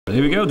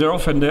Here we go, they're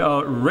off and they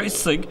are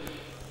racing,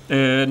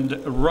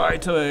 and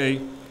right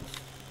away,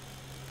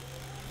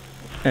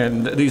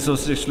 and these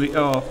actually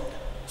are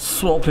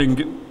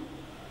swapping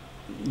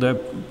their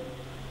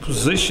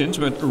positions,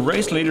 but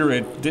race leader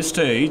at this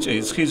stage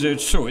is Khizer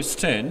Choice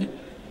 10.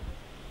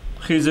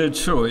 Khizer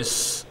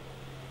Choice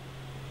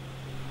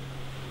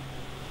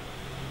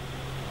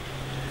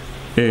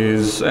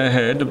is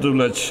ahead.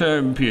 Abdullah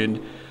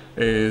Champion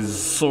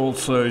is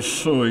also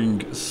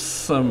showing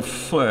some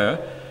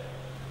flair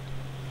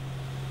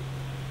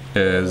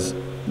as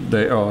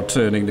they are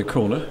turning the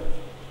corner.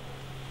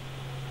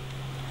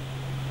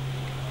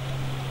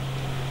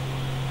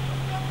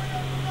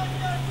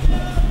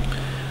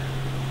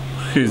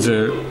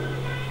 Khizer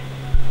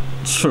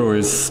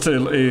Choice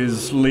still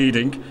is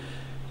leading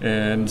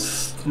and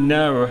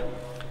now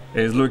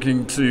is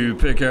looking to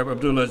pick up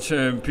Abdullah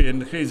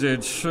Champion.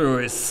 Khizer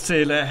Choice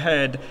still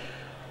ahead.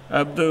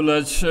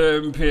 Abdullah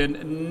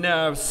Champion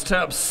now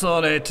steps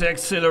on it,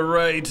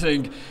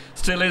 accelerating.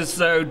 Still is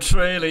though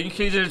trailing.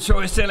 Khizer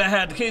Choice still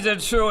ahead.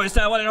 Khizer Choice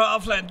now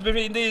 1.5 lengths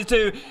between these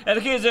two. And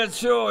Khizer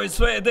Choice,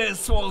 where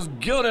this was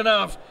good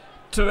enough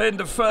to end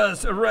the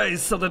first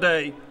race of the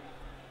day.